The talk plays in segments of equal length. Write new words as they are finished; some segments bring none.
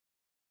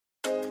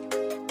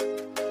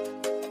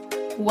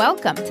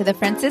Welcome to the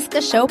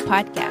Francisca Show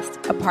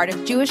podcast, a part of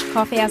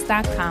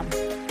JewishCoffeehouse.com,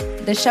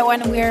 the show on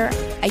where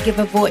I give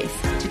a voice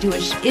to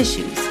Jewish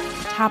issues,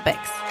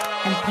 topics,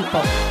 and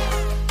people.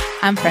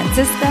 I'm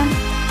Francisca,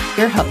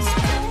 your host.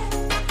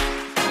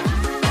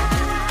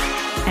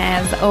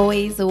 As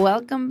always,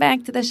 welcome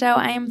back to the show.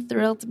 I am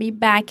thrilled to be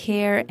back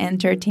here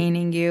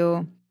entertaining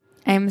you.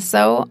 I am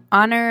so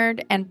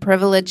honored and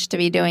privileged to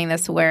be doing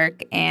this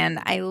work, and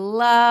I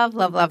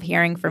love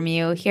hearing from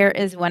you. Here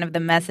is one of the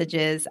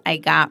messages I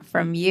got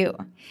from you.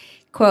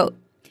 Quote,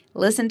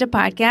 listen to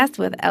podcast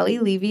with Ellie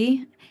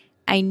Levy.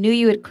 I knew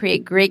you would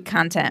create great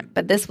content,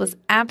 but this was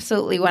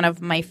absolutely one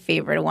of my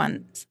favorite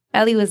ones.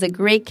 Ellie was a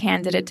great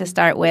candidate to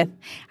start with.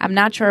 I'm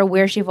not sure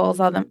where she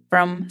falls on the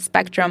from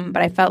spectrum,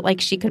 but I felt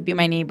like she could be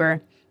my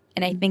neighbor,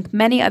 and I think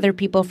many other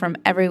people from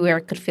everywhere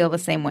could feel the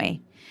same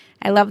way.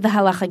 I love the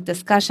halachic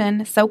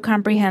discussion, so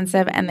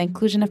comprehensive, and the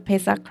inclusion of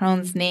Pesach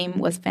Kron's name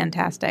was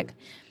fantastic.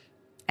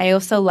 I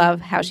also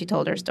love how she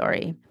told her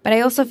story. But I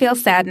also feel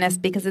sadness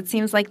because it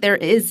seems like there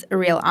is a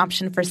real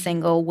option for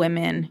single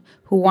women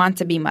who want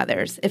to be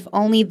mothers, if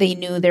only they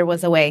knew there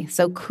was a way.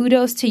 So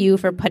kudos to you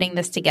for putting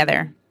this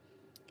together.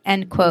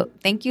 End quote.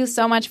 Thank you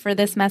so much for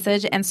this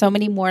message and so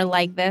many more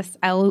like this.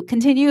 I'll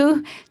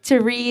continue to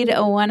read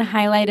one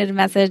highlighted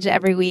message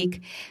every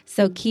week.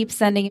 So keep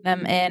sending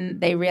them in.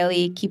 They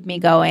really keep me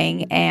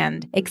going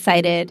and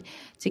excited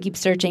to keep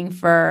searching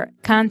for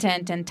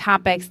content and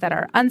topics that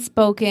are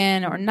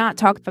unspoken or not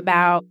talked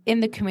about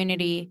in the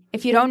community.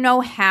 If you don't know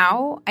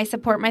how I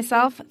support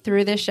myself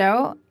through this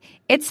show,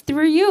 it's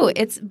through you.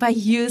 It's by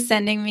you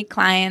sending me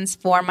clients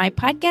for my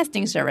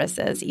podcasting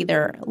services,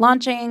 either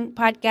launching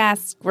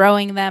podcasts,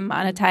 growing them,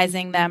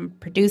 monetizing them,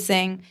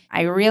 producing.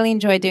 I really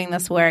enjoy doing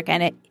this work,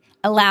 and it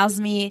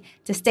allows me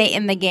to stay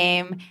in the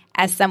game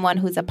as someone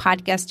who's a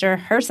podcaster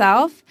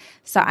herself,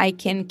 so I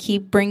can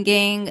keep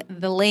bringing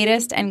the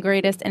latest and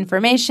greatest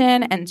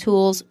information and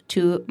tools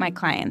to my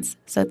clients.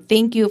 So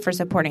thank you for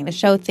supporting the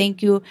show.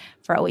 Thank you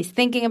for always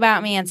thinking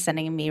about me and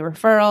sending me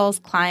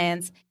referrals,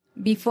 clients.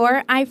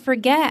 Before I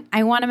forget,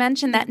 I want to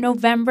mention that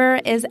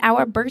November is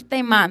our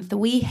birthday month.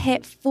 We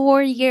hit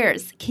 4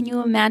 years. Can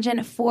you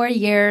imagine 4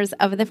 years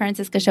of the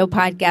Francisca Show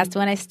podcast?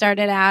 When I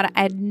started out,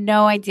 I had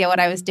no idea what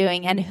I was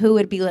doing and who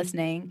would be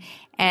listening.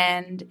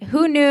 And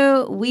who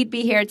knew we'd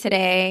be here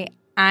today?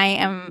 I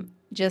am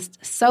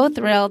just so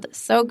thrilled,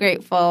 so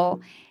grateful.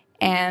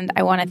 And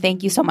I want to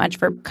thank you so much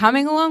for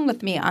coming along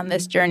with me on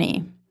this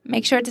journey.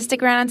 Make sure to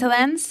stick around until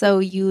then so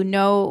you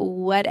know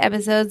what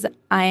episodes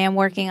I am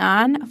working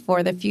on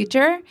for the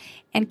future,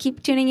 and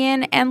keep tuning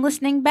in and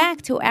listening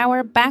back to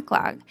our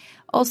backlog.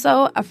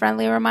 Also, a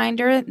friendly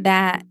reminder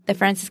that the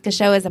Francisca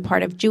Show is a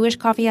part of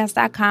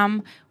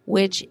JewishCoffeehouse.com,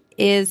 which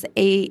is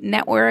a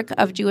network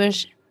of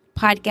Jewish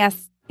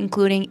podcasts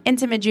including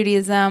Intimate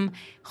Judaism,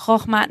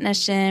 Chochmat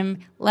Nashim,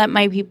 Let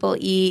My People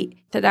Eat,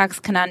 Orthodox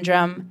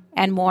Conundrum,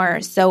 and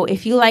more. So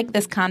if you like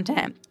this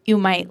content, you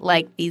might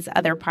like these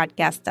other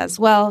podcasts as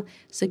well.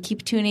 So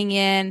keep tuning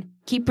in,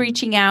 keep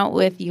reaching out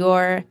with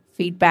your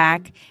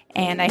feedback,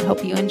 and I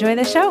hope you enjoy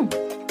the show.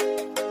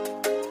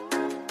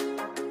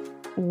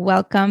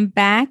 Welcome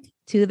back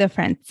to the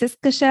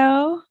Francisca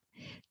Show.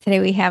 Today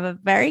we have a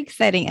very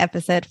exciting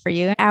episode for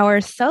you.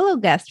 Our solo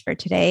guest for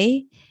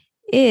today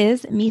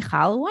is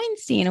Michal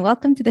Weinstein.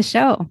 Welcome to the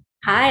show.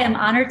 Hi, I'm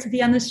honored to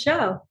be on this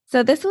show.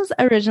 So this was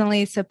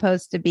originally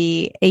supposed to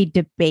be a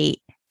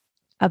debate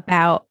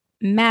about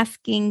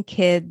masking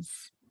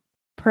kids,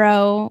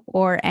 pro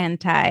or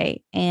anti,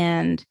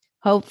 and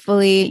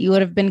hopefully you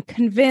would have been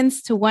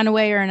convinced one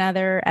way or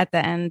another at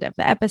the end of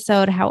the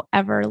episode.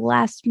 However,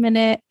 last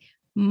minute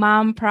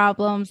mom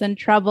problems and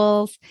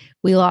troubles,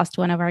 we lost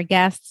one of our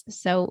guests.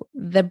 So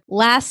the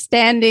last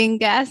standing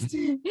guest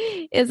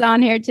is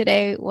on here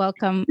today.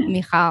 Welcome,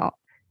 Michal.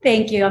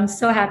 Thank you. I'm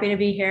so happy to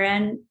be here,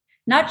 and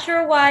not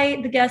sure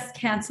why the guest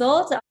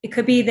canceled. It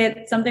could be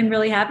that something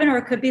really happened, or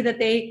it could be that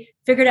they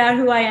figured out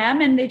who I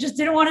am and they just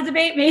didn't want to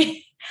debate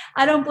me.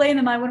 I don't blame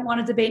them. I wouldn't want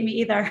to debate me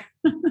either.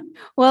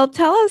 Well,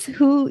 tell us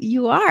who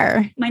you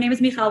are. My name is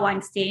Michal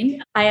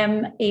Weinstein. I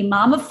am a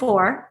mom of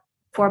four,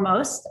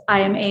 foremost. I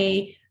am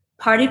a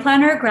party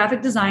planner,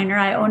 graphic designer.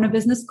 I own a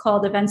business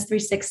called Events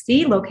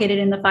 360, located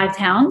in the 5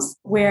 towns,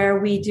 where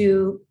we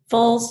do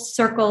full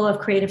circle of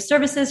creative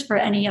services for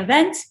any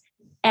event.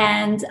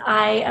 And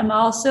I am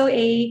also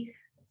a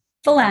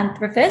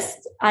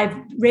philanthropist. I've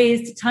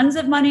raised tons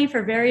of money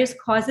for various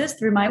causes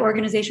through my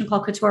organization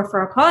called Couture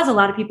for a Cause. A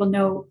lot of people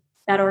know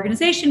that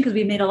organization because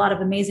we made a lot of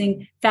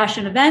amazing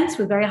fashion events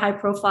with very high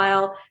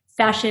profile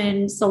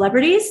fashion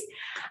celebrities.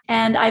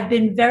 And I've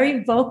been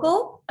very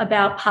vocal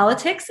about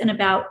politics and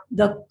about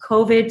the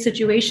COVID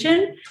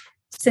situation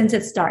since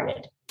it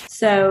started.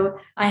 So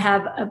I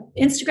have an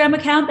Instagram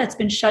account that's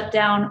been shut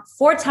down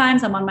 4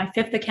 times. I'm on my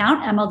 5th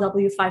account,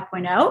 MLW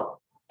 5.0.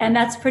 And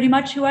that's pretty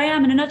much who I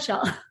am in a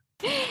nutshell.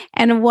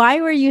 And why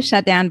were you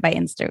shut down by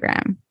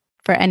Instagram?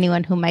 For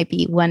anyone who might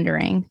be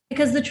wondering.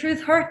 Because the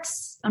truth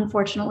hurts,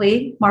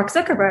 unfortunately, Mark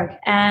Zuckerberg.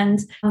 And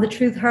the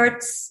truth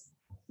hurts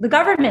the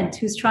government,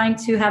 who's trying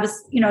to have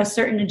a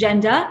certain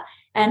agenda.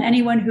 And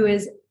anyone who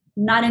is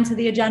not into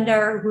the agenda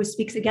or who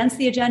speaks against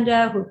the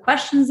agenda, who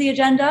questions the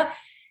agenda,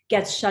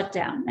 gets shut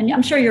down. And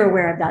I'm sure you're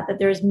aware of that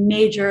there's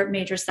major,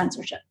 major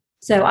censorship.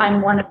 So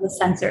I'm one of the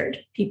censored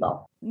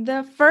people.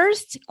 The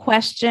first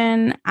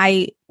question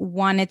I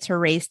wanted to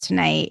raise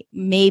tonight,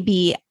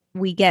 maybe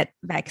we get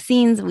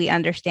vaccines, we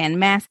understand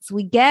masks,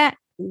 we get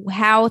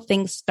how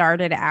things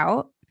started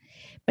out,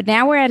 but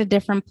now we're at a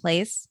different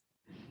place.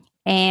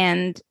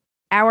 And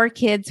our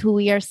kids who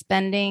we are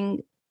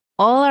spending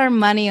all our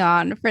money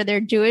on for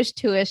their Jewish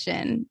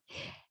tuition,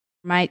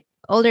 my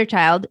older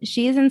child,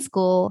 she's in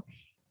school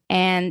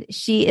and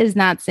she is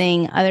not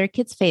seeing other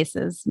kids'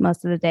 faces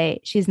most of the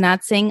day. She's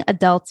not seeing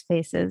adults'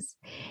 faces.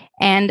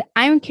 And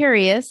I'm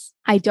curious,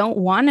 I don't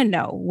want to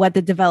know what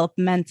the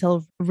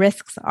developmental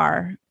risks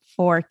are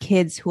for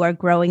kids who are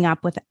growing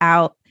up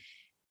without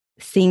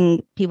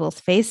seeing people's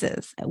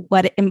faces.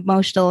 What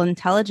emotional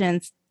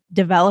intelligence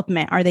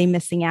development are they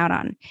missing out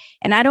on?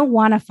 And I don't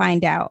want to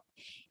find out.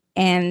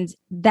 And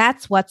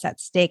that's what's at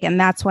stake. And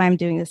that's why I'm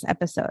doing this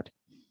episode.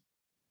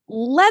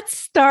 Let's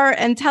start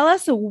and tell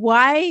us,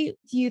 why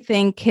do you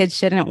think kids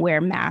shouldn't wear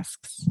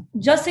masks?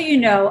 Just so you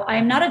know,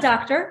 I'm not a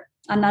doctor.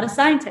 I'm not a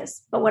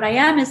scientist. But what I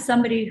am is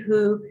somebody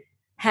who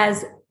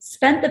has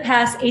spent the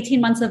past 18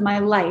 months of my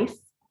life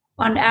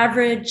on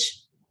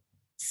average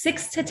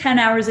 6 to 10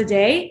 hours a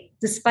day,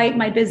 despite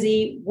my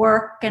busy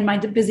work and my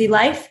busy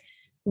life,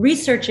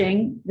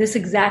 researching this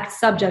exact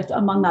subject,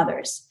 among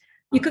others.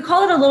 You could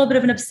call it a little bit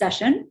of an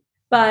obsession,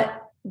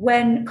 but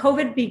when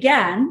COVID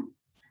began,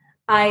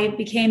 I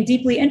became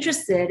deeply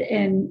interested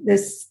in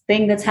this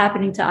thing that's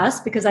happening to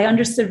us because I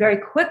understood very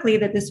quickly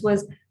that this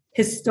was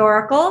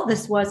historical,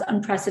 this was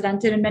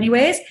unprecedented in many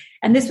ways,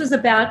 and this was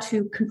about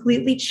to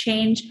completely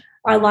change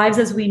our lives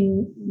as we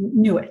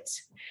knew it.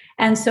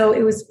 And so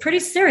it was pretty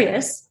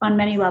serious on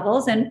many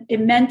levels, and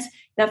it meant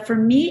that for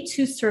me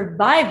to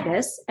survive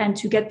this and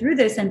to get through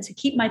this and to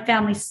keep my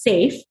family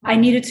safe, I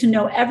needed to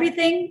know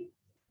everything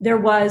there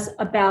was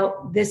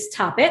about this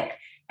topic,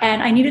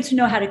 and I needed to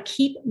know how to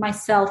keep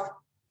myself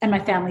and my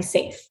family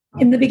safe.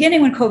 In the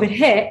beginning, when COVID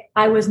hit,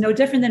 I was no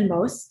different than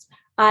most.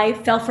 I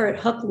fell for it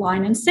hook,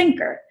 line, and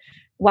sinker.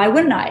 Why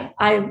wouldn't I?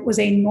 I was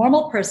a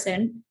normal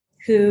person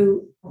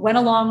who went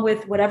along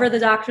with whatever the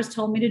doctors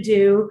told me to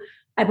do.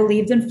 I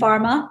believed in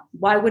pharma.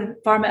 Why would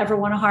pharma ever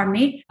want to harm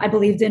me? I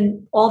believed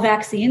in all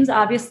vaccines.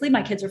 Obviously,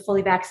 my kids are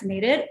fully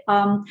vaccinated.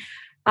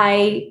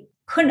 I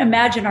couldn't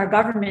imagine our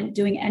government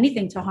doing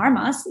anything to harm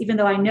us, even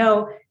though I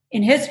know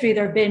in history,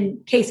 there have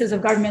been cases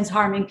of governments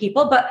harming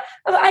people, but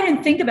I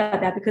didn't think about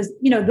that because,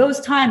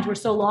 those times were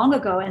so long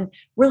ago and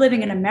we're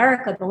living in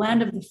America, the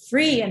land of the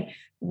free. And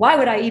why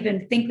would I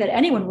even think that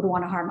anyone would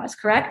want to harm us?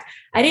 Correct.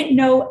 I didn't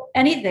know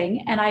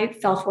anything and I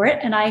fell for it.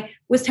 And I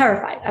was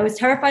terrified. I was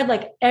terrified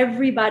like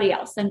everybody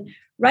else. And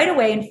right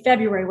away in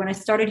February, when I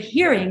started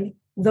hearing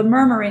the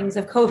murmurings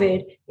of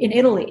COVID in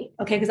Italy,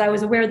 because I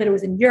was aware that it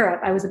was in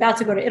Europe. I was about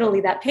to go to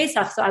Italy that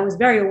Pesach. So I was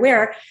very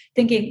aware,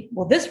 thinking,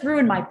 will this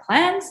ruin my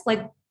plans?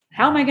 Like,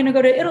 how am I going to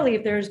go to Italy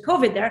if there's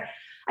COVID there?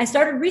 I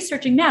started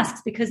researching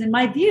masks because in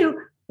my view,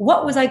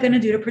 what was I going to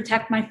do to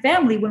protect my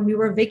family when we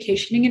were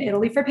vacationing in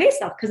Italy for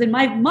Pesach? Because in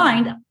my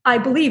mind, I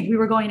believed we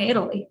were going to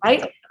Italy,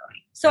 right?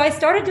 So I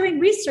started doing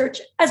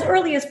research as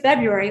early as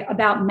February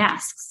about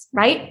masks,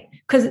 right?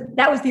 Because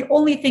that was the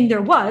only thing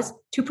there was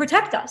to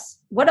protect us.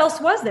 What else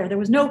was there? There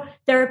was no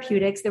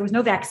therapeutics. There was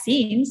no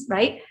vaccines,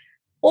 right?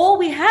 All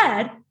we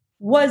had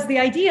was the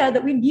idea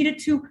that we needed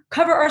to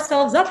cover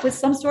ourselves up with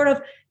some sort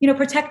of,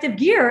 protective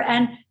gear,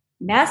 and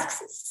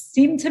masks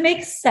seemed to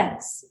make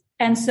sense.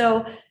 And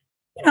so,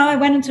 I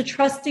went into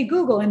trusty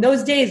Google. In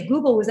those days,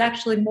 Google was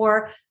actually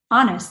more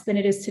honest than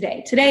it is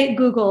today. Today,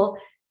 Google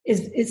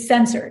is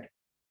censored,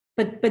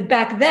 but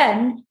back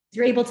then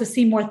you're able to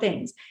see more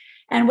things.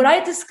 And what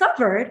I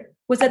discovered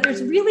was that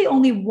there's really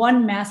only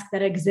one mask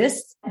that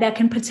exists that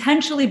can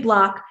potentially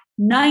block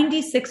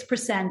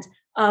 96%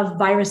 of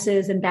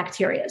viruses and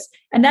bacteria.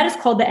 And that is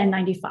called the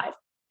N95.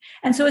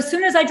 And so as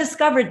soon as I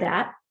discovered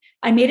that,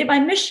 I made it my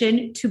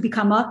mission to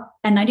become a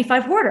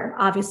N95 hoarder,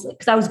 obviously,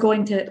 because I was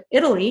going to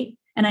Italy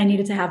and I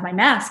needed to have my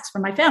masks for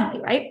my family,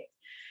 right?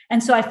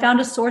 And so I found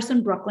a source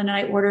in Brooklyn and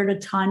I ordered a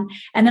ton.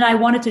 And then I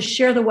wanted to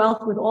share the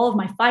wealth with all of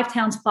my 5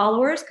 towns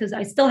followers because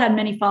I still had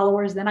many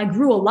followers then. I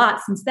grew a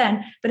lot since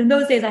then. But in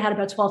those days, I had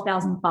about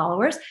 12,000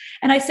 followers.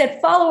 And I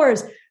said,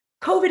 followers,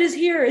 COVID is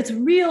here. It's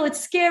real. It's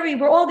scary.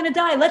 We're all going to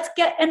die. Let's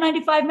get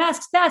N95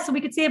 masks fast so we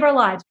could save our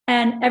lives.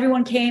 And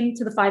everyone came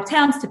to the 5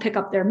 towns to pick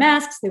up their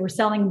masks. They were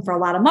selling them for a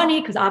lot of money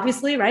because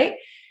obviously, right?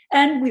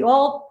 And we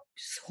all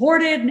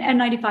hoarded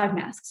N95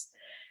 masks.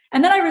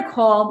 And then I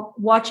recall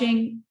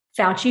watching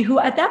Fauci, who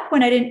at that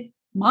point I didn't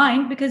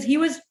mind because he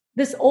was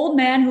this old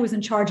man who was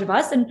in charge of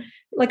us and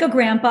like a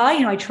grandpa,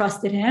 I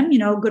trusted him,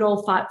 good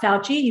old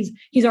Fauci.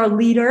 He's our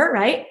leader,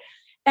 right?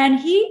 And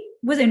he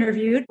was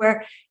interviewed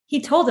where he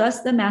told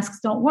us the masks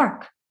don't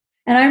work.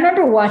 And I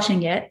remember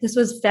watching it. This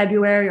was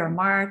February or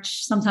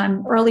March,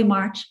 sometime early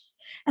March.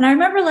 And I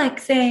remember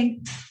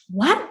saying,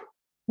 what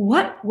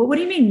do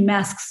you mean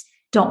masks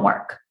don't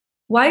work?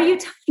 Why are you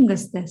telling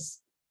us this?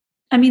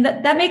 I mean,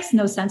 that makes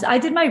no sense. I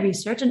did my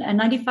research and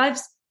N95s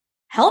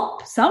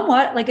help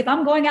somewhat. Like if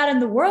I'm going out in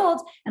the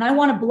world and I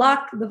want to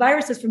block the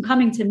viruses from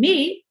coming to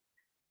me,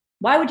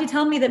 why would you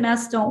tell me that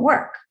masks don't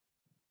work?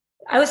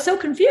 I was so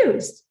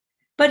confused.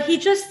 But he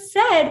just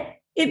said,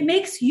 it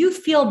makes you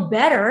feel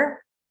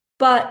better.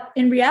 But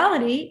in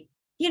reality,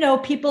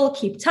 people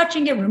keep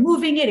touching it,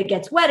 removing it. It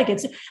gets wet.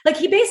 Like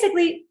he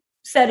basically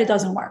said it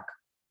doesn't work.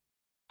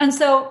 And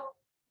so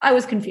I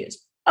was confused.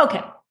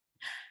 Okay.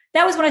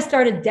 That was when I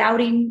started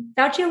doubting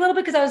Fauci a little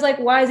bit because I was like,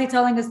 why is he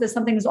telling us that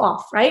something's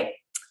off, right?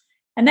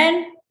 And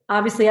then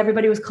obviously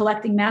everybody was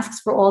collecting masks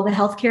for all the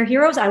healthcare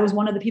heroes. I was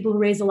one of the people who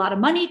raised a lot of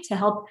money to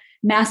help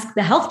mask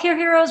the healthcare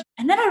heroes.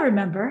 And then I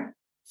remember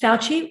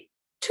Fauci,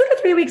 2 to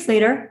 3 weeks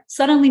later,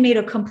 suddenly made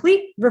a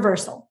complete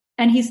reversal.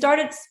 And he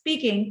started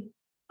speaking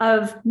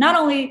of not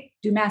only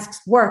do masks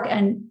work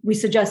and we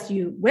suggest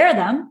you wear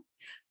them,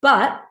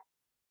 but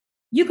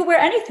you could wear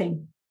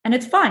anything and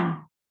it's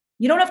fine.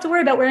 You don't have to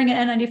worry about wearing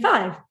an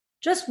N95.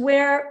 Just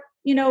wear,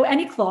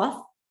 any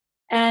cloth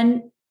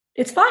and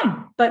it's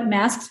fine. But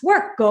masks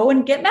work. Go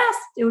and get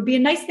masks. It would be a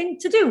nice thing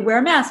to do.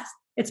 Wear masks.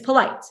 It's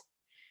polite.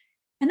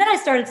 And then I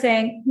started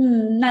saying,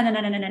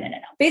 no.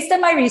 Based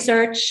on my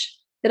research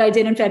that I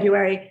did in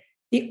February,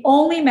 the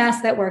only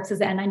mask that works is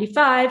the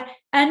N95.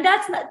 And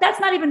that's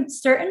not even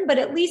certain, but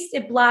at least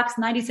it blocks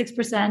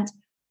 96%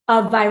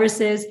 of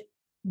viruses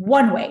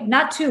one way,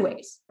 not two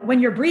ways. When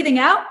you're breathing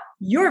out,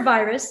 your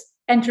virus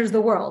enters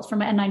the world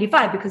from an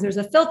N95 because there's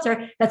a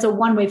filter that's a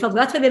one-way filter.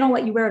 That's why they don't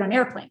let you wear it on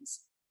airplanes.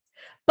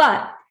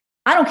 But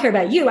I don't care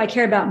about you. I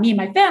care about me and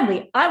my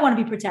family. I want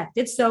to be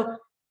protected. So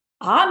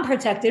I'm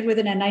protected with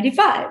an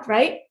N95,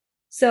 right?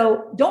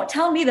 So don't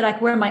tell me that I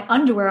can wear my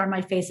underwear on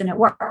my face and it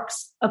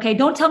works. Okay.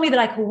 Don't tell me that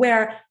I can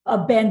wear a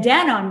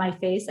bandana on my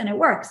face and it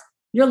works.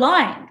 You're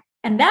lying.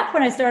 And that's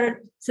when I started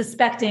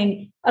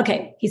suspecting,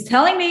 okay, he's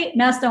telling me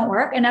masks don't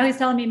work. And now he's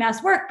telling me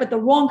masks work, but the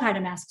wrong kind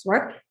of masks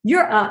work.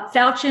 You're a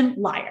Faucian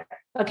liar.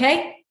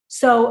 Okay.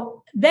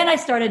 So then I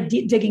started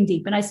digging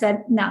deep and I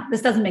said, no,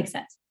 this doesn't make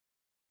sense.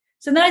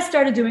 So then I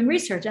started doing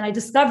research and I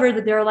discovered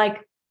that there are like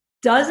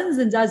dozens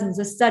and dozens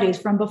of studies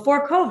from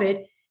before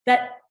COVID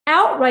that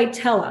outright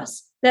tell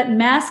us that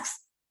masks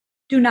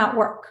do not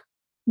work.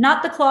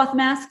 Not the cloth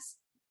masks,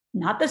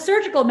 not the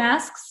surgical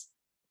masks.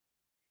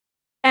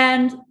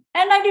 And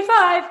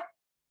N95,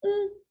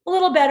 a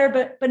little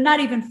better, but not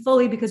even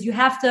fully because you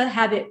have to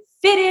have it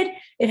fitted.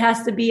 It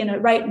has to be in a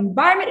right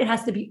environment. It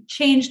has to be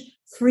changed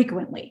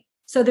frequently.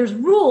 So there's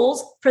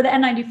rules for the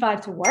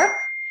N95 to work.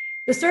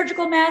 The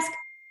surgical mask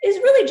is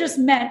really just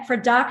meant for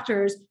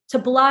doctors to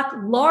block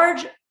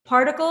large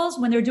particles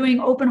when they're doing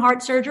open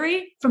heart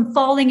surgery from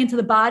falling into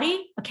the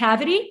body, a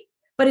cavity,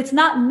 but it's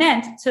not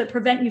meant to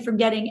prevent you from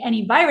getting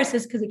any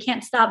viruses because it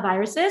can't stop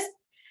viruses.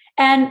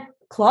 And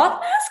cloth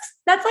masks,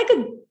 that's like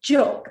a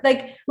joke.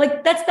 Like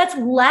that's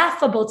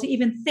laughable to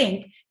even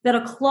think that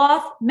a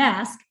cloth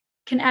mask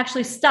can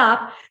actually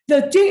stop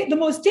the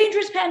most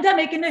dangerous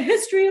pandemic in the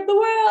history of the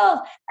world.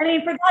 I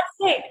mean, for God's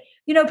sake,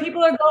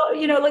 people are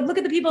going, like look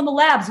at the people in the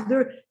labs.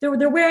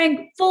 They're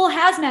wearing full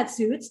hazmat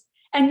suits.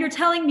 And you're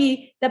telling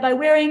me that by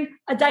wearing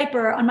a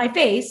diaper on my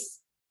face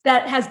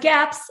that has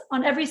gaps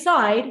on every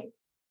side,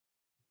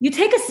 you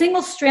take a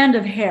single strand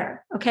of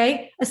hair,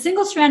 okay? A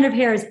single strand of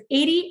hair is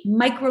 80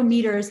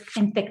 micrometers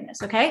in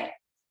thickness, okay?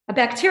 A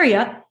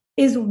bacteria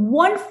is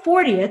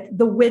 1/40th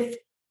the width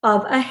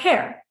of a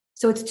hair.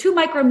 So it's 2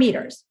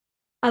 micrometers.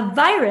 A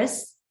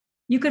virus,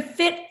 you could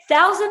fit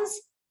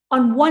thousands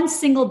on one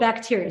single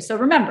bacteria. So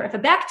remember, if a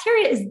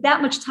bacteria is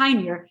that much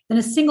tinier than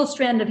a single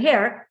strand of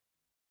hair,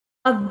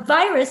 a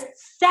virus,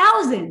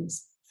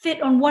 thousands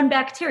fit on one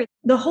bacteria.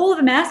 The whole of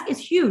a mask is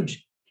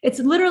huge. It's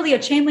literally a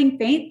chain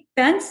link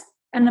fence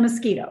and a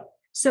mosquito.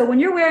 So when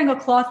you're wearing a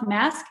cloth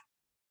mask,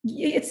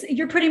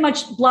 you're pretty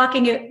much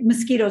blocking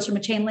mosquitoes from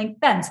a chain link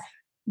fence.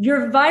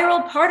 Your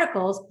viral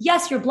particles,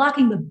 yes, you're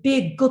blocking the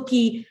big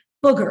gooky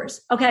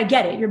boogers. Okay, I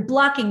get it. You're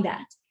blocking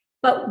that.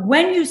 But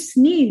when you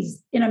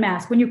sneeze in a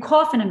mask, when you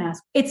cough in a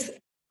mask, it's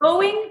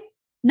going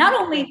not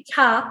only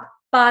top,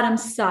 bottom,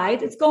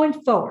 side, it's going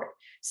forward.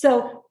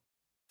 So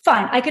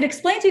fine, I could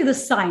explain to you the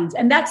science,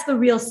 and that's the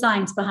real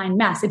science behind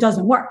masks. It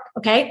doesn't work,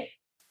 okay?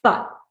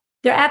 But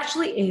there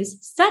actually is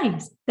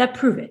studies that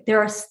prove it. There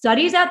are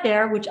studies out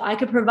there, which I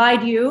could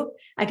provide you.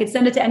 I could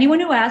send it to anyone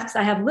who asks.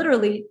 I have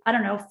literally,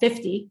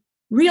 50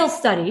 real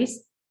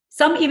studies,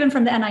 some even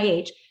from the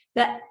NIH,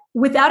 that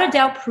without a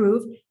doubt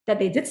prove that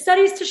they did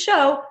studies to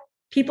show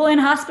people in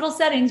hospital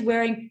settings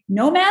wearing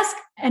no mask,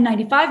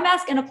 N95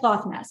 mask, and a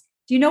cloth mask.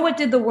 Do you know what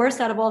did the worst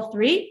out of all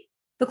three?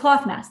 The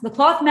cloth mask. The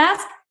cloth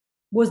mask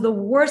was the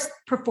worst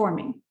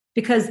performing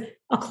because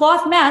a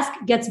cloth mask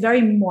gets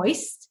very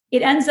moist.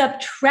 It ends up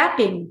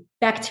trapping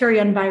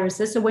bacteria and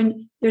viruses. So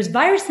when there's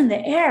virus in the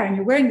air and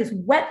you're wearing this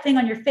wet thing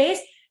on your face,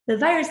 the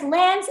virus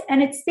lands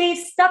and it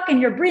stays stuck and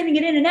you're breathing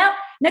it in and out.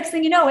 Next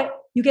thing you know it,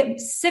 you get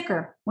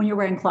sicker when you're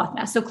wearing cloth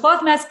masks. So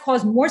cloth masks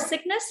cause more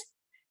sickness,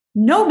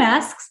 no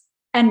masks,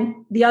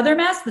 and the other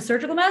mask, the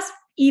surgical mask,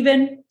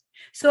 even.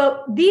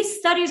 So these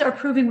studies are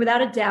proving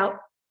without a doubt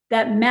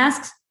that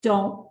masks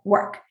don't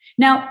work.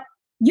 Now,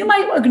 You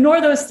might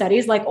ignore those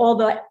studies, like all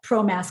the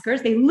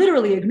pro-maskers. They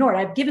literally ignore it.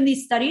 I've given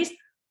these studies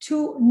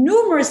to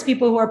numerous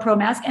people who are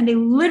pro-mask, and they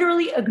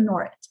literally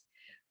ignore it.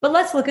 But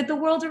let's look at the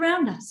world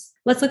around us.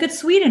 Let's look at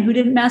Sweden, who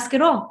didn't mask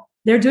at all.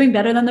 They're doing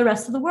better than the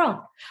rest of the world.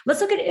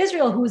 Let's look at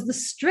Israel, who is the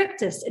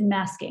strictest in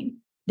masking.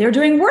 They're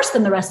doing worse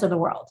than the rest of the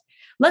world.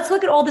 Let's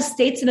look at all the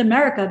states in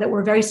America that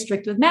were very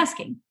strict with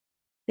masking.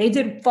 They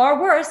did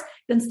far worse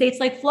than states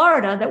like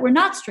Florida that were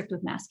not strict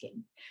with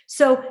masking.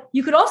 So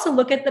you could also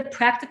look at the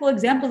practical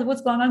examples of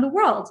what's going on in the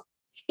world.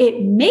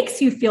 It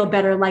makes you feel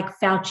better, like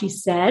Fauci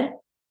said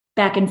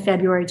back in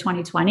February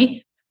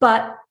 2020,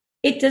 but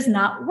it does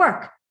not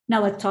work.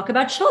 Now let's talk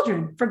about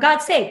children. For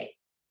God's sake,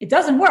 it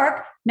doesn't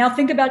work. Now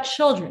think about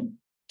children,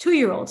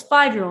 2-year-olds,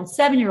 5-year-olds,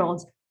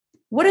 7-year-olds.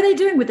 What are they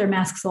doing with their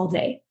masks all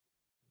day?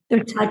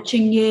 They're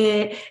touching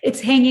it.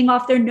 It's hanging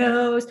off their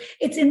nose.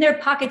 It's in their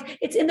pockets.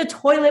 It's in the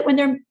toilet when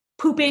they're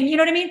pooping. You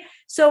know what I mean?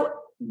 So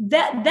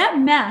that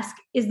mask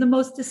is the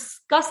most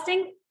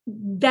disgusting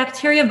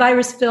bacteria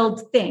virus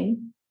filled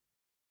thing.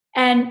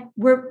 And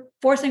we're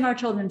forcing our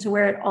children to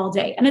wear it all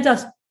day. And it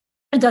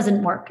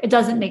doesn't work. It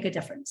doesn't make a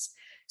difference.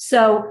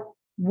 So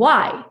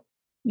why,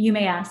 you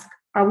may ask,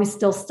 are we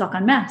still stuck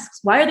on masks?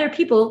 Why are there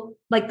people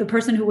like the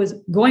person who was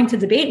going to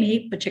debate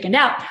me but chickened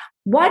out?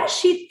 Why does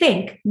she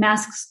think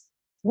masks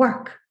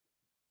work?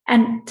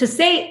 And to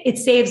say it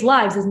saves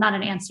lives is not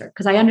an answer,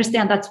 because I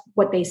understand that's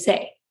what they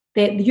say.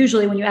 They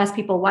usually, when you ask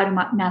people, why do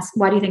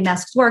you think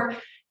masks work?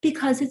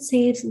 Because it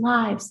saves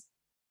lives.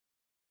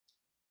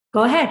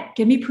 Go ahead,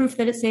 give me proof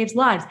that it saves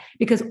lives,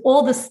 because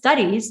all the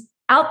studies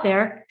out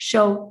there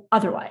show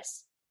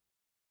otherwise,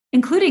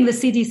 including the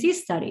CDC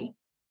study.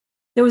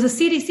 There was a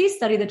CDC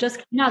study that just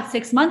came out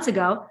 6 months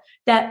ago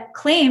that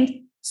claimed,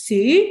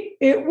 see,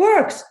 it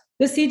works.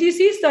 The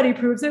CDC study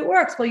proves it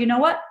works. Well, you know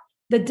what?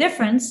 The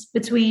difference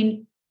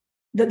between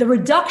the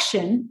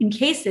reduction in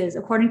cases,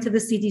 according to the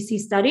CDC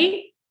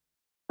study,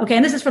 okay,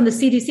 and this is from the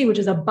CDC, which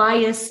is a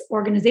bias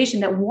organization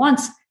that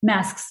wants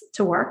masks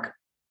to work,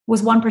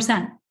 was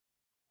 1%.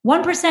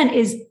 1%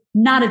 is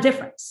not a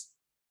difference.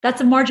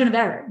 That's a margin of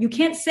error. You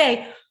can't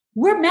say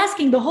we're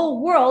masking the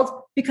whole world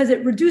because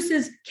it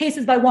reduces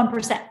cases by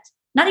 1%.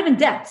 Not even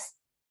deaths,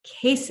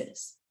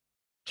 cases.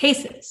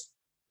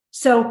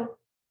 So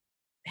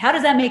how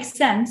does that make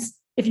sense?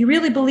 If you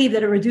really believe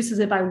that it reduces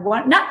it by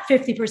not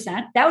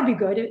 50%, that would be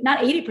good, not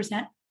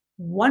 80%,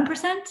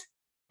 1%.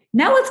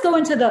 Now let's go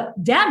into the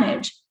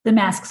damage the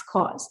masks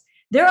cause.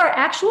 There are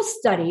actual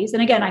studies,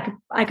 and again,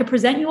 I could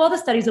present you all the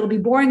studies. It'll be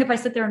boring if I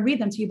sit there and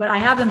read them to you, but I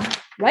have them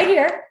right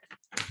here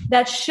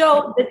that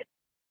show that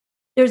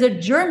there's a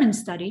German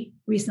study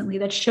recently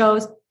that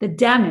shows the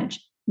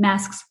damage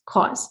masks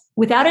cause.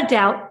 Without a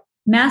doubt,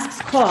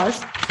 masks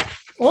cause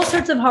all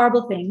sorts of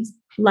horrible things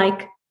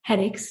like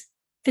headaches,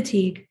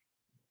 fatigue,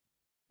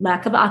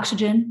 lack of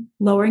oxygen,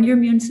 lowering your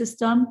immune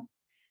system,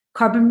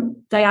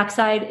 carbon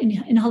dioxide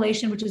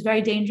inhalation, which is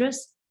very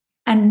dangerous,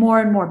 and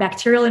more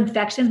bacterial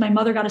infections. My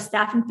mother got a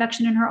staph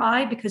infection in her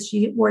eye because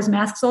she wears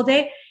masks all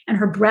day and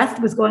her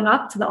breath was going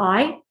up to the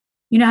eye.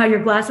 You know how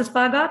your glasses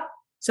fog up?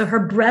 So her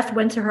breath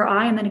went to her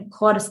eye and then it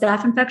caught a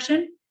staph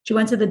infection. She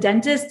went to the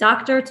dentist,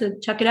 doctor to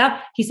check it out.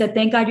 He said,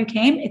 thank God you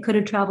came. It could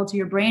have traveled to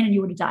your brain and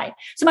you would have died.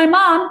 So my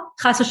mom,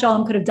 chas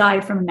v'shalom, could have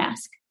died from a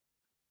mask.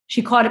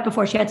 She caught it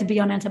before. She had to be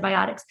on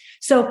antibiotics.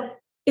 So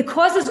it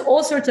causes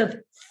all sorts of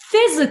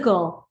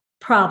physical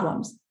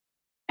problems.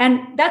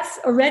 And that's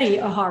already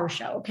a horror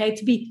show, okay?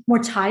 To be more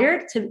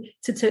tired,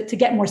 to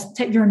get more,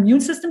 your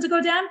immune system to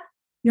go down,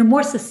 you're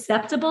more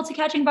susceptible to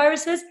catching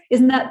viruses.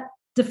 Isn't that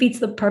defeats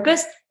the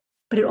purpose?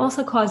 But it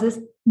also causes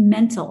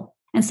mental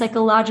and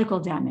psychological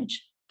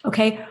damage,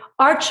 okay?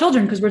 Our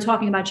children, because we're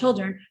talking about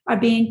children, are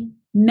being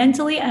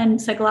mentally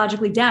and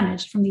psychologically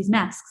damaged from these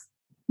masks.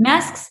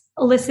 Masks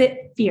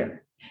elicit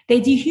fear.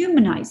 They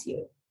dehumanize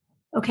you,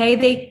 okay?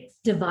 They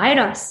divide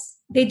us.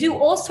 They do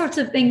all sorts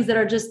of things that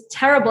are just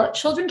terrible.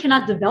 Children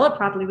cannot develop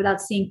properly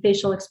without seeing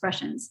facial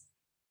expressions.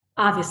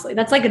 Obviously,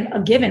 that's like a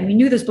given. We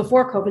knew this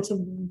before COVID.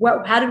 So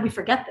how did we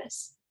forget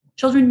this?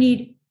 Children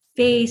need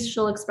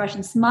facial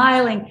expression,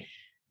 smiling.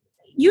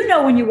 You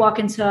know, when you walk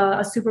into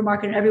a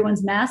supermarket and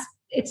everyone's masked,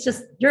 it's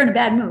just, you're in a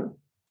bad mood.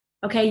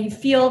 Okay. You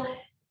feel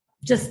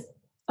just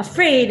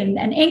afraid and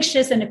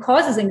anxious, and it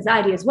causes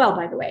anxiety as well,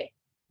 by the way,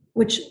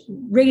 which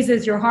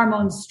raises your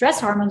hormones, stress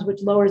hormones,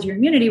 which lowers your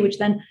immunity, which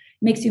then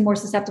makes you more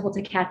susceptible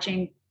to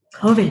catching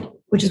COVID,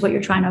 which is what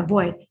you're trying to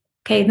avoid.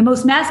 Okay. The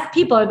most masked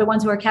people are the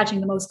ones who are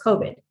catching the most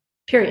COVID,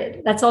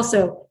 period. That's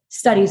also,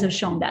 studies have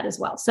shown that as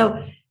well.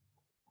 So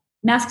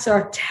masks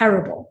are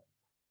terrible.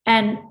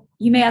 And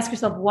you may ask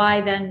yourself, why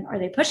then are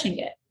they pushing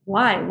it?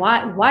 Why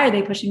are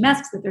they pushing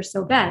masks if they're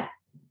so bad?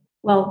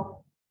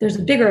 Well, there's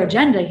a bigger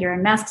agenda here,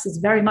 and masks is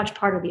very much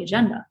part of the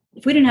agenda.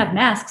 If we didn't have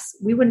masks,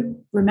 we wouldn't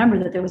remember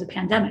that there was a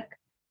pandemic.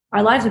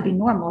 Our lives would be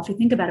normal. If you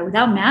think about it,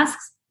 without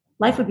masks,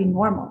 life would be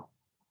normal.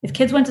 If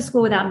kids went to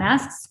school without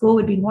masks, school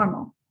would be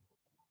normal.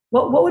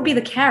 What would be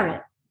the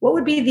carrot? What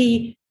would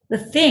be the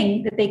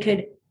thing that they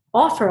could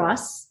offer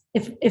us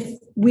if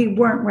we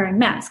weren't wearing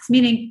masks?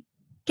 Meaning,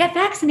 get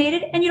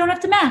vaccinated and you don't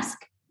have to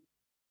mask.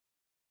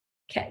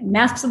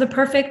 Masks are the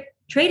perfect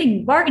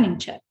bargaining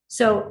chip.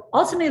 So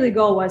ultimately the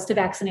goal was to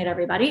vaccinate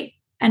everybody,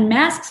 and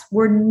masks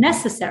were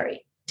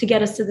necessary to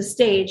get us to the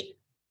stage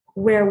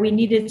where we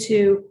needed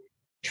to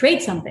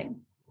trade something.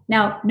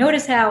 Now,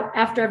 notice how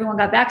after everyone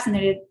got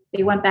vaccinated,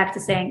 they went back to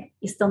saying,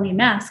 you still need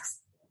masks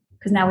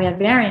because now we have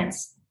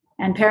variants,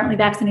 and apparently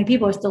vaccinated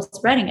people are still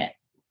spreading it.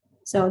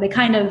 So they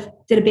kind of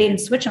did a bait and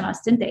switch on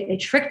us, didn't they? They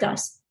tricked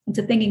us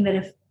into thinking that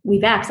if we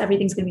vax,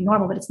 everything's going to be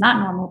normal, but it's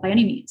not normal by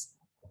any means.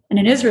 And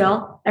in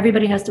Israel,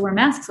 everybody has to wear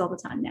masks all the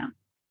time now.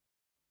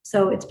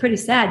 So it's pretty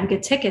sad. You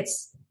get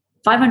tickets,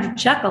 500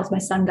 shekels my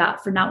son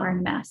got for not wearing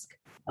a mask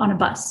on a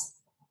bus.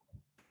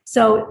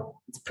 So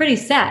it's pretty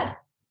sad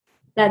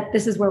that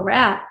this is where we're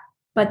at,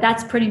 but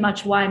that's pretty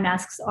much why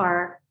masks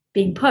are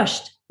being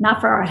pushed,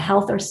 not for our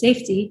health or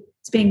safety.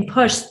 It's being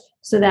pushed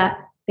so that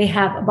they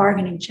have a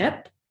bargaining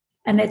chip,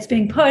 and it's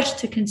being pushed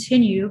to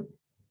continue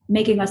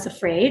making us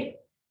afraid.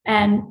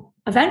 And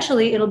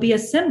eventually it'll be a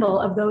symbol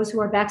of those who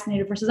are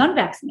vaccinated versus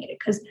unvaccinated.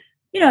 Because,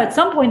 at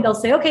some point they'll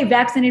say, okay,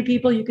 vaccinated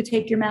people, you could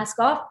take your mask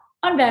off.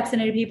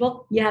 Unvaccinated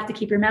people, you have to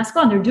keep your mask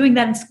on. They're doing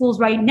that in schools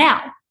right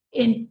now.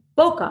 In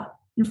Boca,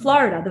 in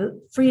Florida,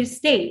 the free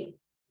state,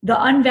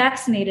 the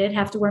unvaccinated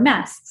have to wear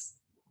masks.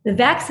 The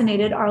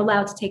vaccinated are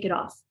allowed to take it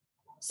off.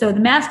 So the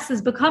masks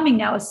is becoming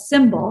now a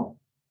symbol.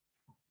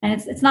 And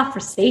it's not for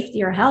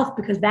safety or health,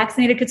 because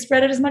vaccinated could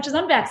spread it as much as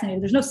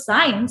unvaccinated. There's no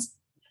science,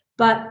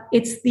 but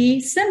it's the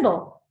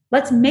symbol.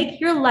 Let's make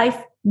your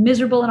life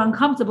miserable and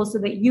uncomfortable so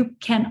that you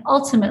can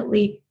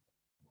ultimately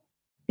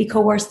be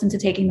coerced into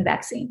taking the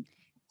vaccine.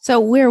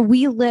 So where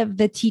we live,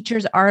 the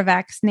teachers are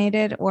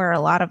vaccinated, or a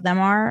lot of them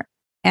are,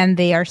 and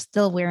they are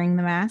still wearing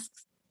the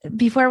masks.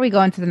 Before we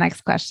go into the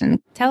next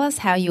question, tell us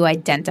how you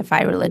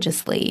identify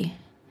religiously,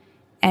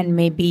 and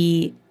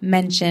maybe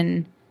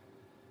mention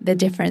the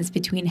difference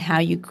between how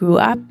you grew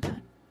up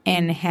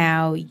and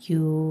how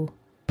you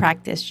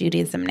practice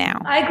Judaism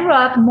now. I grew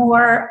up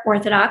more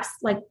Orthodox,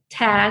 like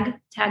tag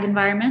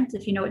environment,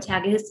 if you know what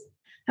tag is.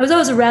 I was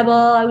always a rebel.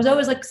 I was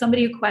always like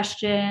somebody who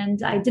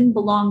questioned. I didn't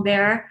belong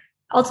there.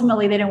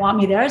 Ultimately, they didn't want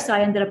me there. So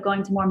I ended up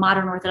going to more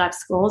modern Orthodox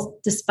schools,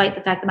 despite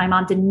the fact that my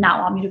mom did not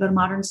want me to go to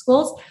modern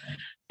schools.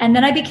 And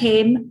then I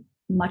became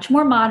much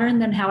more modern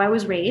than how I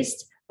was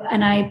raised.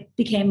 And I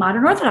became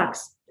modern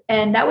Orthodox.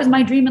 And that was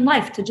my dream in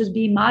life, to just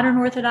be modern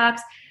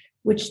Orthodox,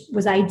 which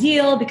was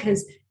ideal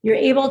because you're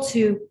able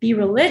to be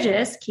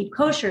religious, keep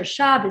kosher,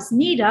 Shabbos,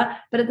 Nida,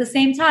 but at the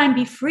same time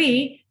be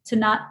free to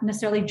not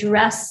necessarily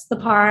dress the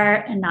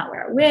part and not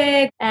wear a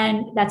wig.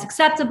 And that's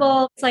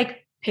acceptable. It's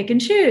like pick and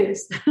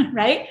choose,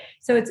 right?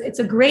 So it's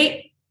a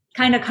great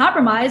kind of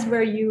compromise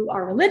where you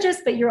are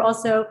religious, but you're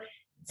also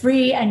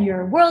free and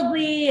you're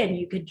worldly and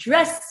you could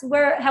dress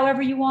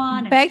however you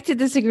want. Beg to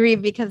disagree,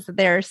 because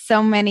there are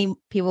so many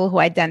people who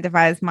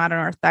identify as modern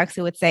Orthodox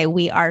who would say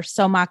we are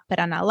so makpid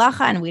on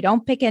halacha and we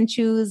don't pick and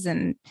choose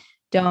and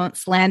don't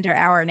slander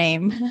our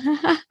name.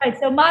 Right.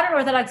 So modern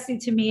Orthodoxy,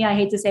 to me, I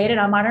hate to say it,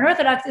 and modern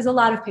Orthodox is a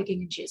lot of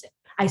picking and choosing.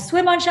 I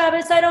swim on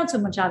Shabbos, I don't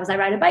swim on Shabbos. I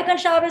ride a bike on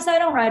Shabbos, I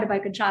don't ride a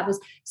bike on Shabbos.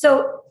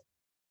 So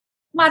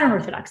modern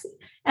Orthodoxy.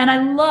 And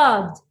I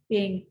loved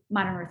being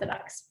modern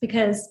Orthodox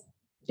because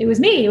it was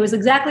me. It was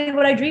exactly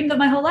what I dreamed of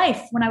my whole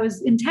life when I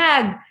was in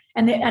tag.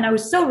 And I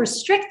was so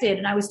restricted,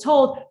 and I was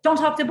told, don't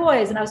talk to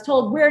boys. And I was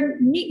told,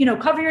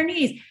 cover your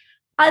knees.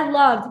 I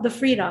loved the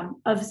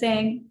freedom of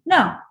saying,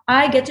 no,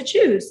 I get to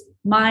choose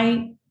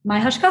my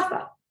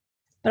hashkafa.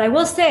 But I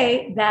will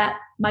say that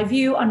my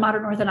view on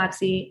modern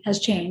Orthodoxy has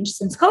changed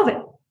since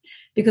COVID,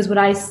 because what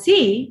I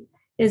see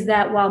is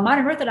that while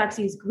modern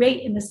Orthodoxy is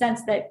great in the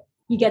sense that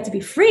you get to be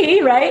free,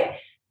 right?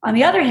 On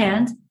the other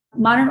hand,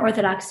 modern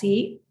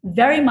Orthodoxy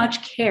very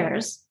much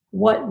cares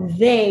what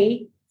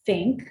they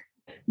think.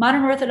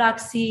 Modern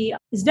Orthodoxy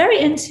is very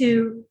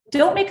into,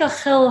 don't make a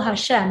chil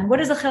Hashem. What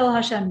does a chil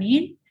Hashem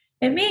mean?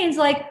 It means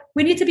like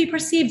we need to be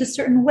perceived a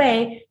certain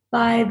way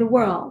by the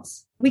world.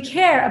 We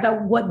care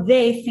about what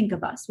they think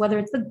of us, whether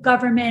it's the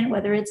government,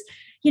 whether it's,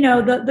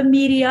 the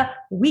media.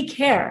 We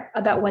care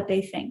about what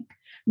they think.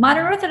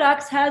 Modern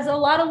Orthodox has a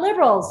lot of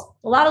liberals,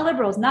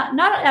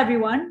 not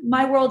everyone.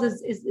 My world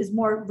is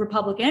more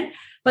Republican,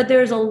 but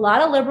there's a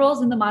lot of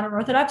liberals in the modern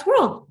Orthodox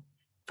world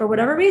for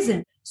whatever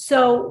reason.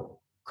 So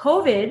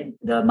COVID,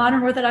 the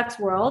modern Orthodox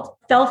world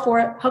fell for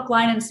it hook,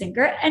 line, and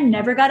sinker and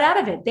never got out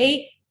of it.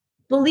 They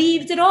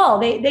believed it all.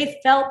 They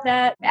felt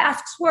that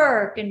masks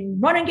work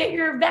and run and get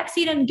your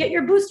vaccine and get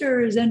your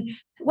boosters. And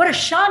what a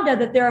shanda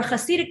that there are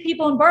Hasidic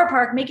people in Borough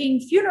Park making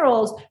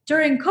funerals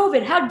during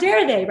COVID. How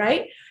dare they,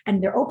 right?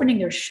 And they're opening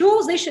their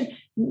shuls.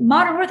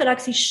 Modern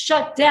Orthodoxy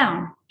shut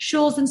down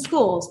shuls and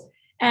schools.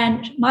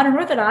 And modern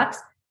Orthodox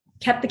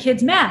kept the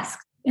kids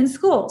masked in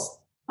schools.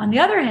 On the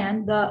other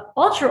hand, the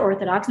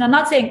ultra-Orthodox, and I'm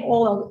not saying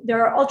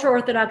there are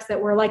ultra-Orthodox that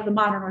were like the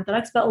modern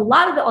Orthodox, but a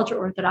lot of the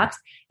ultra-Orthodox,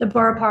 the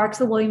Borough Parks,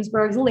 the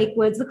Williamsburgs, the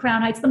Lakewoods, the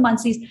Crown Heights, the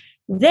Muncies,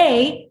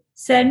 they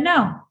said,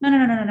 no.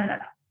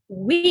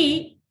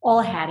 We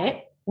all had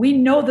it. We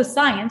know the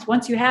science.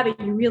 Once you have it,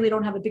 you really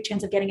don't have a big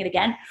chance of getting it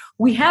again.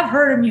 We have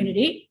herd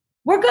immunity.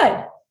 We're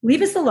good.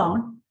 Leave us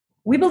alone.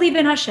 We believe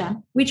in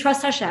Hashem. We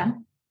trust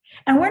Hashem.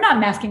 And we're not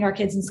masking our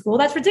kids in school.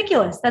 That's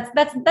ridiculous. That's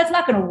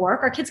not going to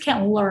work. Our kids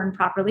can't learn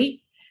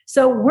properly.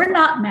 So we're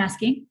not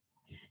masking.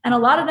 And a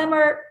lot of them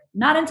are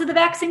not into the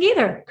vaccine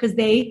either because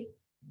they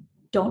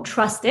don't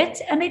trust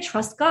it and they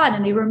trust God.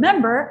 And they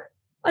remember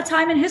a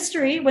time in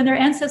history when their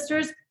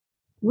ancestors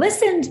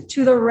listened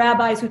to the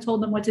rabbis who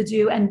told them what to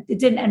do, and it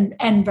didn't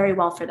end very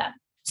well for them.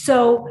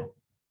 So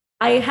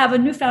I have a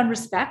newfound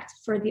respect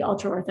for the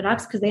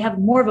ultra-Orthodox because they have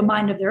more of a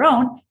mind of their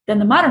own than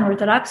the modern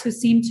Orthodox, who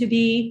seem to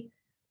be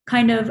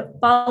kind of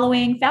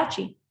following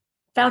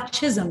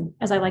Faucism,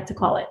 as I like to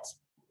call it,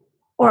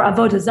 or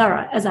Avodah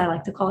Zarah, as I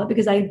like to call it,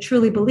 because I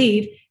truly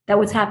believe that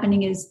what's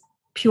happening is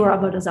pure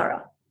Avodah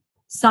Zarah.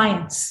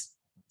 Science,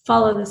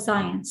 follow the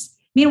science.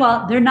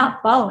 Meanwhile, they're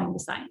not following the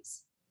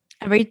science.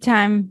 Every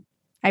time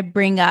I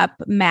bring up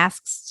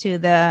masks to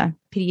the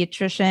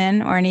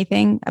pediatrician or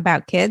anything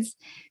about kids,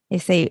 they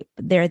say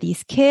there are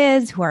these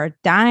kids who are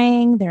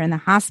dying. They're in the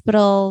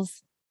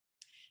hospitals.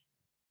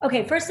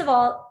 Okay, first of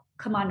all,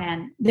 come on,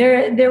 man.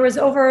 There was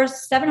over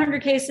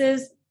 700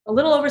 cases, a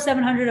little over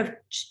 700 of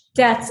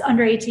deaths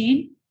under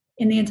 18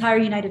 in the entire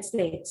United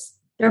States.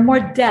 There are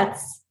more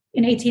deaths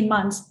in 18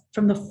 months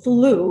from the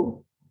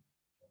flu,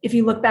 if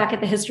you look back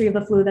at the history of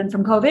the flu, than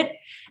from COVID.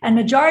 And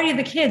majority of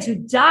the kids who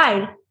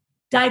died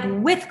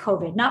with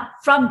COVID, not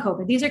from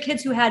COVID. These are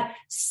kids who had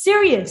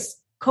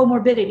serious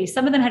comorbidities.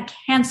 Some of them had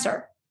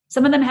cancer.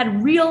 Some of them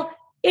had real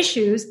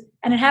issues,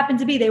 and it happened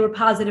to be they were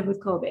positive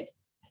with COVID.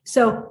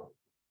 So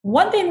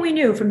one thing we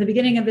knew from the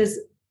beginning of this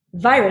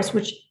virus,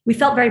 which we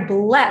felt very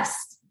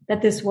blessed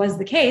that this was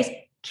the case,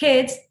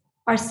 kids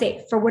are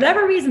safe. For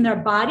whatever reason, their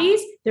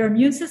bodies, their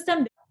immune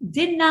system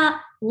did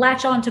not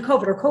latch on to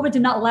COVID, or COVID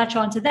did not latch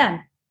on to them.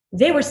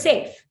 They were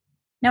safe.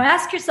 Now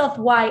ask yourself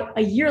why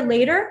a year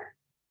later,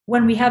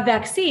 when we have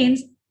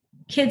vaccines,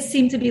 kids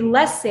seem to be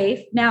less safe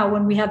now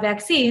when we have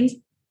vaccines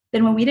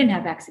than when we didn't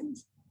have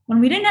vaccines. When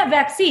we didn't have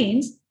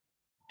vaccines,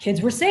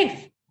 kids were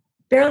safe.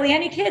 Barely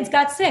any kids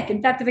got sick.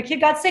 In fact, if a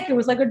kid got sick, it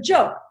was like a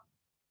joke.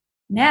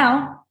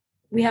 Now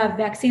we have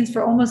vaccines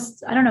for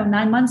almost,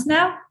 9 months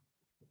now,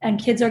 and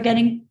kids are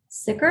getting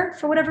sicker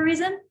for whatever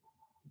reason.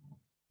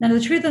 Now,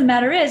 the truth of the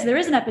matter is there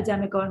is an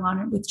epidemic going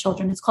on with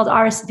children. It's called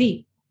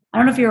RSV. I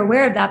don't know if you're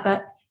aware of that,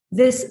 but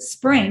this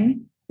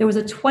spring, there was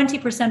a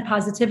 20%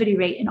 positivity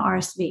rate in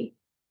RSV.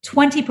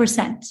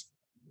 20%.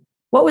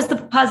 What was the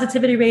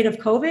positivity rate of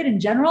COVID in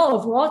general?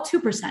 Overall,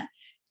 2%.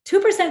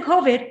 2%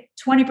 COVID,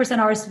 20%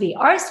 RSV.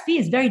 RSV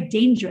is very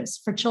dangerous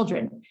for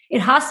children.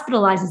 It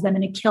hospitalizes them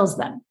and it kills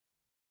them.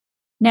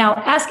 Now,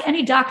 ask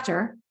any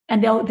doctor,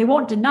 and they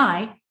won't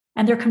deny,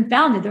 and they're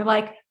confounded. They're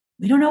like,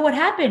 we don't know what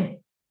happened.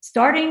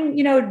 Starting,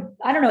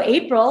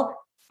 April,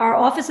 our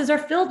offices are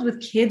filled with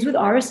kids with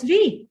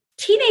RSV,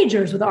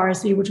 teenagers with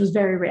RSV, which was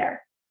very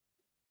rare.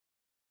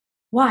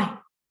 Why?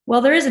 Well,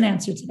 there is an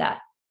answer to that.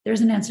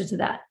 There's an answer to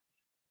that.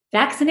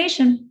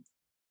 Vaccination.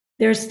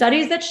 There's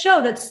studies that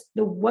show that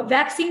what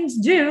vaccines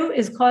do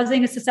is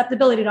causing a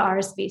susceptibility to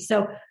RSV.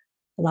 So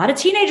a lot of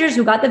teenagers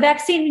who got the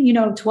vaccine,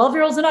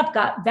 12-year-olds and up,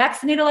 got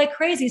vaccinated like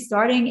crazy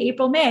starting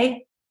April,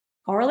 May.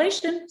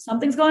 Correlation.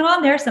 Something's going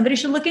on there. Somebody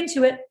should look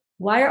into it.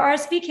 Why are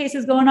RSV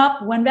cases going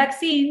up when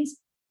vaccines?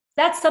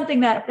 That's something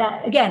that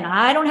again,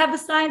 I don't have the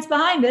science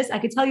behind this. I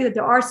can tell you that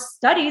there are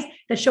studies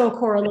that show a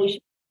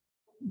correlation.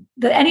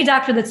 Any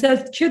doctor that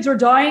says kids are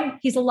dying,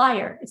 he's a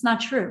liar. It's not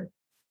true.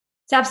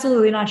 It's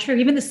absolutely not true.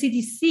 Even the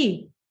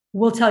CDC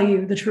will tell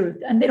you the truth.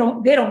 And they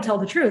don't tell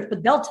the truth,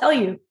 but they'll tell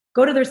you,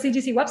 go to their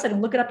CDC website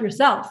and look it up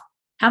yourself.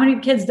 How many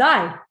kids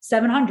died?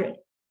 700.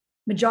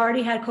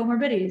 Majority had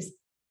comorbidities.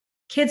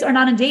 Kids are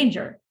not in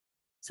danger.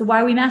 So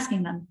why are we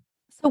masking them?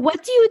 So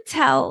what do you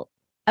tell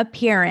a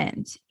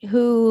parent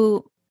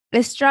who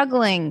is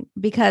struggling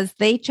because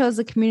they chose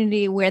a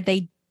community where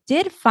they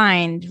did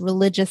find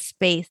religious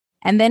space,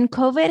 and then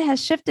COVID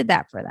has shifted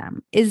that for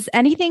them? Is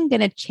anything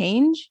going to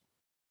change?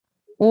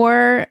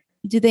 Or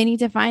do they need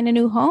to find a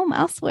new home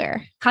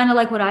elsewhere? Kind of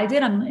like what I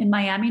did. I'm in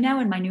Miami now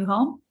in my new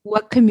home.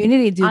 What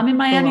community do you I'm in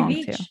Miami belong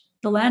Beach, to?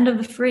 the land of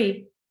the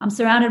free. I'm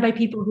surrounded by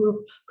people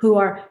who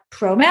are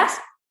pro-mask,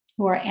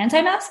 who are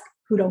anti-mask,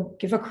 who don't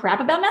give a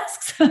crap about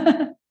masks.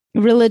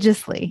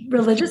 Religiously.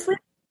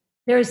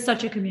 There is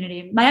such a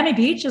community. Miami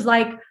Beach is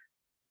like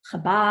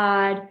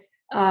Chabad,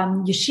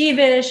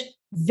 yeshivish,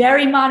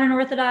 very modern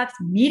Orthodox,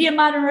 medium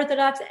modern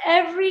Orthodox.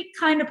 Every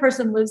kind of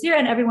person lives here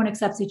and everyone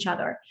accepts each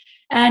other.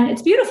 And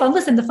it's beautiful. And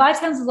listen, the Five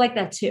Towns is like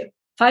that too.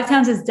 Five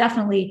Towns is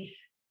definitely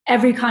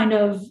every kind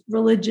of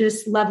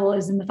religious level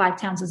is in the Five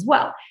Towns as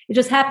well. It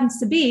just happens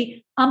to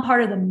be I'm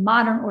part of the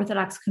modern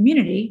Orthodox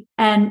community,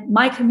 and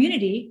my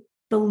community,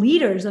 the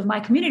leaders of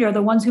my community are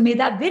the ones who made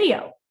that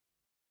video.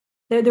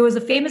 There was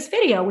a famous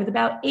video with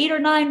about 8 or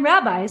 9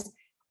 rabbis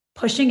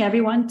pushing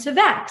everyone to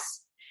vax.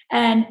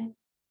 And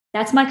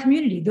that's my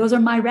community. Those are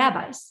my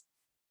rabbis.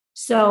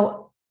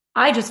 So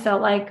I just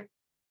felt like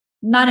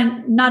not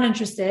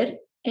interested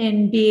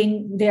in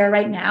being there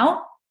right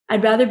now.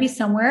 I'd rather be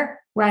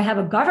somewhere where I have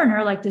a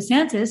governor like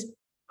DeSantis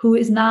who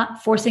is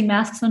not forcing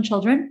masks on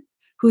children,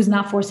 who's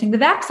not forcing the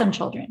vax on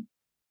children,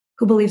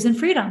 who believes in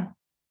freedom.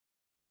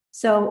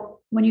 So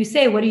when you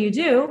say, what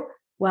do?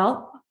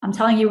 Well, I'm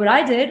telling you what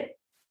I did.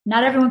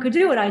 Not everyone could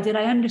do what I did.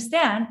 I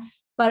understand,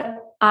 but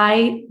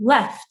I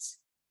left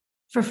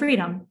for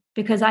freedom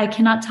because I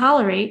cannot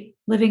tolerate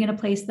living in a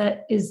place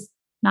that is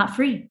not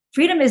free.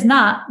 Freedom is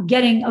not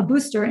getting a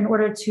booster in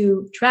order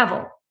to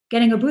travel,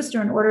 getting a booster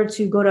in order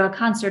to go to a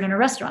concert in a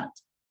restaurant.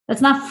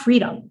 That's not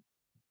freedom.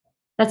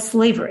 That's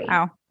slavery.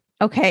 Wow.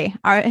 Okay.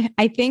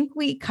 I think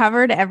we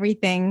covered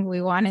everything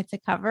we wanted to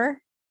cover.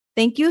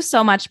 Thank you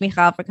so much,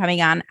 Michal, for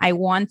coming on. I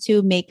want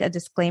to make a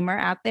disclaimer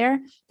out there.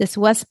 This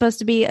was supposed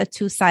to be a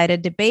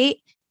two-sided debate.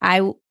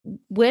 I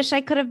wish I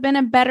could have been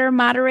a better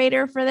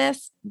moderator for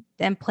this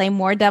and play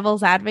more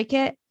devil's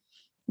advocate,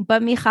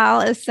 but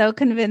Michal is so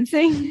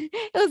convincing.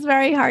 It was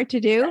very hard to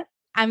do.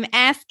 I'm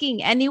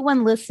asking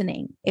anyone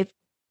listening,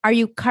 are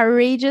you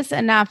courageous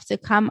enough to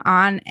come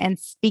on and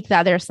speak the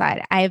other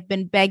side? I have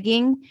been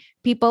begging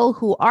people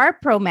who are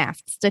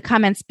pro-masks to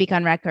come and speak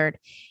on record,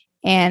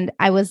 and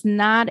I was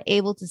not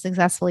able to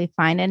successfully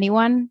find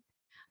anyone.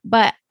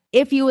 But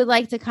if you would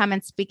like to come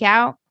and speak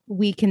out,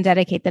 we can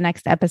dedicate the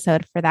next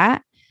episode for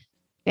that.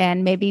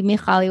 And maybe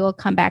Michal will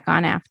come back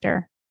on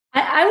after.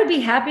 I would be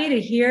happy to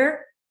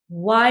hear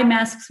why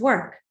masks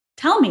work.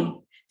 Tell me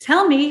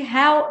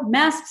how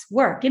masks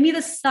work. Give me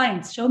the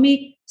science. Show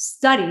me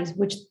studies,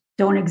 which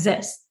don't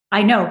exist.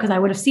 I know because I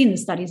would have seen the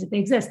studies if they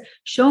exist.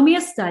 Show me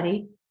a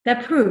study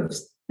that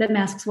proves that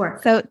masks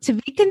work. So to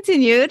be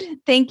continued.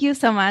 Thank you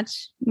so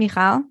much,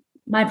 Michal.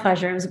 My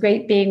pleasure. It was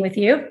great being with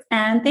you.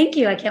 And thank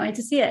you. I can't wait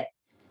to see it.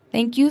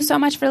 Thank you so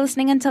much for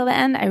listening until the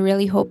end. I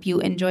really hope you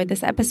enjoyed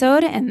this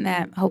episode and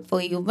that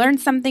hopefully you learned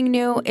something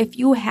new. If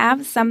you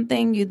have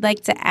something you'd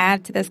like to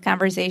add to this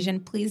conversation,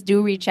 please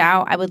do reach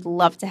out. I would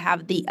love to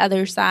have the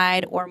other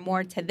side or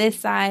more to this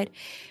side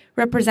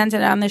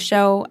represented on the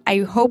show. I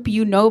hope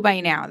you know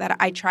by now that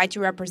I try to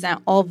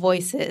represent all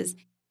voices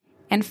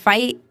and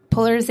fight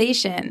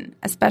polarization,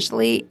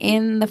 especially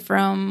in the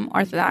Frum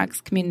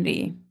Orthodox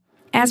community.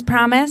 As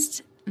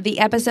promised, the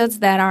episodes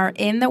that are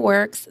in the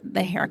works,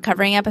 the hair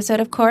covering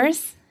episode, of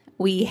course,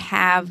 we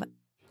have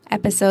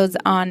episodes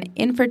on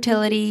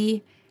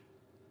infertility,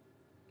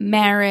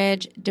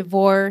 marriage,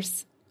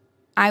 divorce.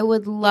 I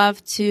would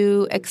love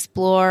to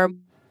explore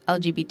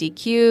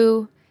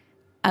LGBTQ,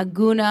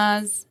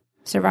 agunas,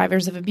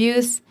 survivors of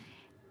abuse,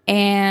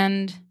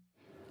 and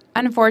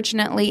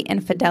unfortunately,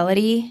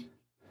 infidelity,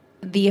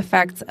 the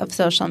effects of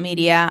social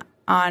media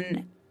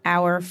on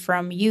our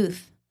Frum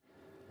youth.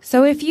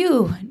 So if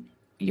you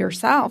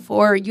yourself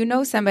or you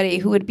know somebody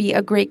who would be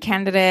a great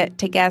candidate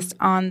to guest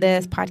on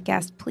this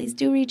podcast, please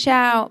do reach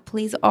out.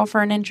 Please offer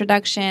an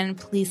introduction.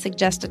 Please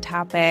suggest a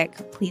topic.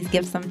 Please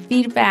give some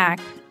feedback.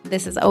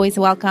 This is always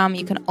welcome.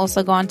 You can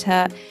also go onto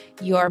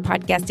your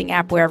podcasting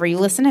app wherever you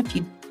listen. If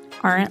you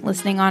aren't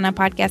listening on a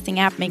podcasting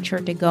app, make sure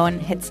to go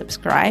and hit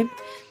subscribe.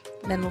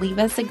 Then leave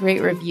us a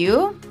great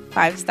review.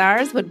 5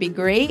 stars would be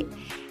great.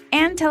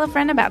 And tell a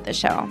friend about the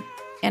show.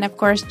 And of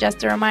course,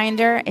 just a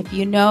reminder, if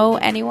you know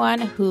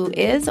anyone who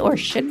is or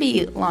should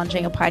be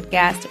launching a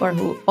podcast or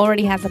who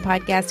already has a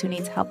podcast who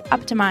needs help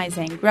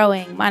optimizing,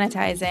 growing,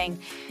 monetizing,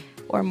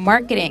 or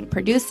marketing,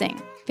 producing,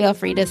 feel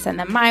free to send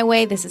them my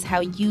way. This is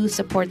how you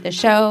support the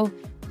show,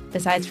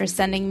 besides for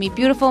sending me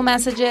beautiful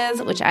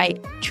messages, which I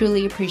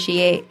truly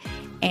appreciate.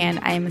 And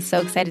I am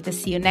so excited to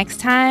see you next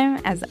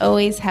time. As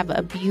always, have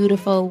a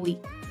beautiful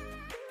week.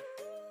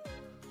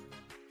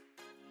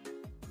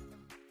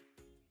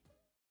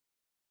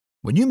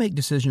 When you make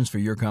decisions for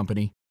your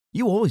company,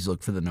 you always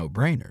look for the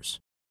no-brainers.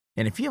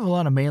 And if you have a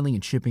lot of mailing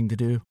and shipping to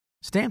do,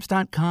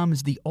 Stamps.com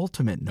is the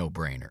ultimate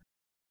no-brainer.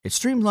 It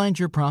streamlines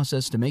your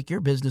process to make your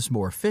business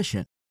more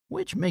efficient,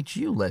 which makes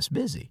you less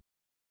busy.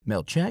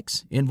 Mail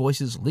checks,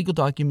 invoices, legal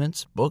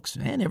documents, books,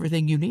 and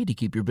everything you need to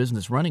keep your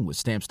business running with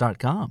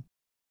Stamps.com.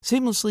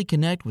 Seamlessly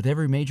connect with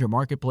every major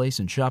marketplace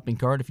and shopping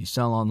cart if you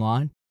sell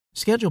online.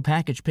 Schedule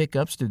package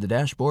pickups through the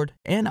dashboard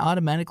and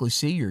automatically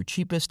see your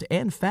cheapest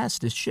and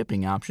fastest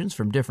shipping options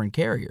from different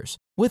carriers,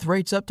 with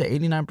rates up to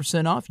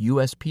 89% off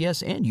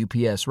USPS and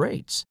UPS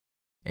rates.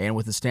 And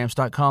with the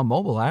Stamps.com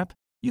mobile app,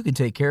 you can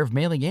take care of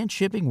mailing and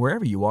shipping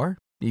wherever you are,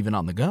 even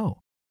on the go.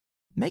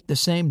 Make the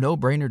same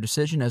no-brainer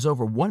decision as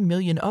over 1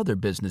 million other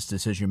business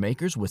decision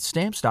makers with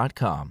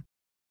Stamps.com.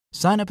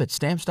 Sign up at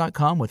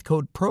Stamps.com with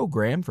code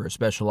PROGRAM for a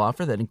special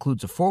offer that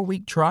includes a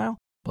 4-week trial,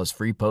 plus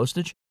free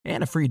postage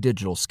and a free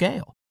digital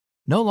scale.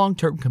 No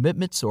long-term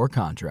commitments or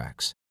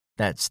contracts.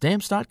 That's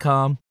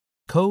Stamps.com,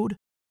 code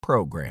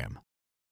PROGRAM.